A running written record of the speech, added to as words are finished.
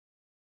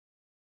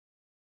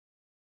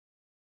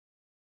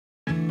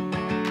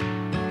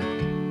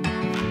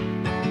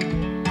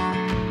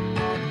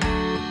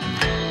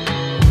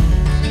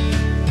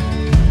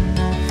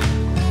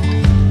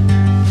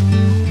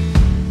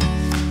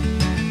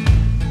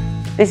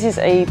This is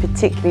a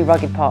particularly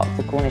rugged part of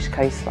the Cornish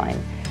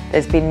coastline.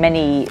 There's been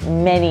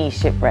many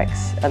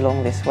shipwrecks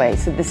along this way,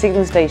 so the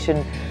signal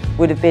station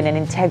would have been an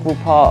integral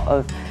part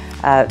of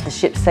the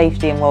ship's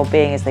safety and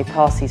well-being as they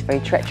pass these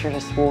very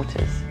treacherous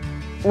waters.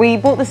 We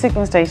bought the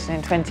signal station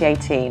in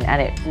 2018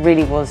 and it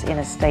really was in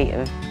a state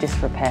of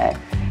disrepair.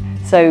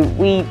 So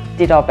we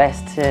did our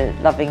best to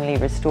lovingly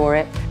restore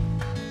it,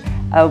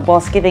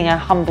 whilst giving a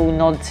humble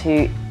nod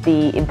to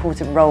the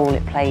important role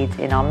it played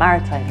in our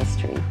maritime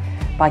history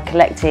by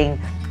collecting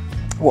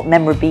what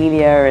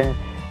memorabilia and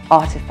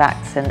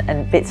artefacts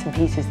and bits and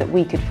pieces that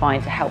we could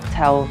find to help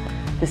tell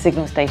the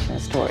signal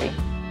station's story.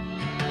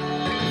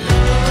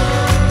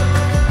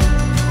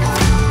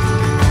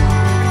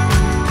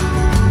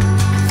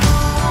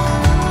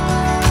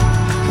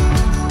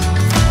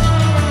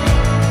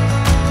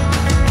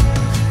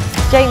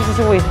 James has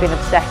always been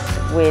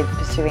obsessed with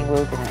pursuing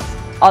wilderness.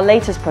 Our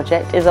latest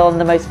project is on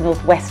the most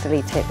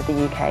northwesterly tip of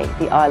the UK,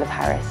 the Isle of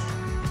Harris.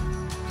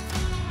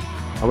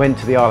 I went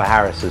to the Isle of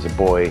Harris as a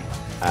boy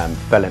and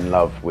fell in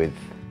love with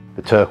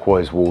the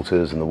turquoise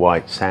waters and the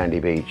white sandy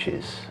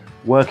beaches.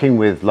 Working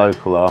with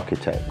local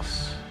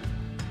architects,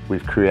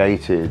 we've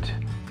created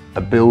a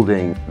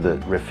building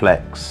that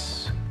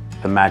reflects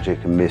the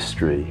magic and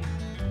mystery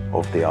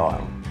of the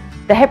Isle.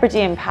 The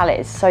Hebridean palette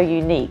is so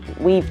unique.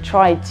 We've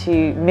tried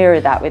to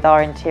mirror that with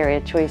our interior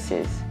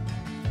choices.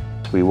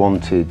 We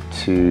wanted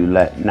to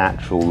let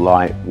natural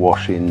light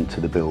wash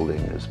into the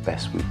building as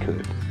best we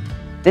could.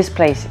 This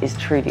place is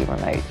truly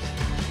remote.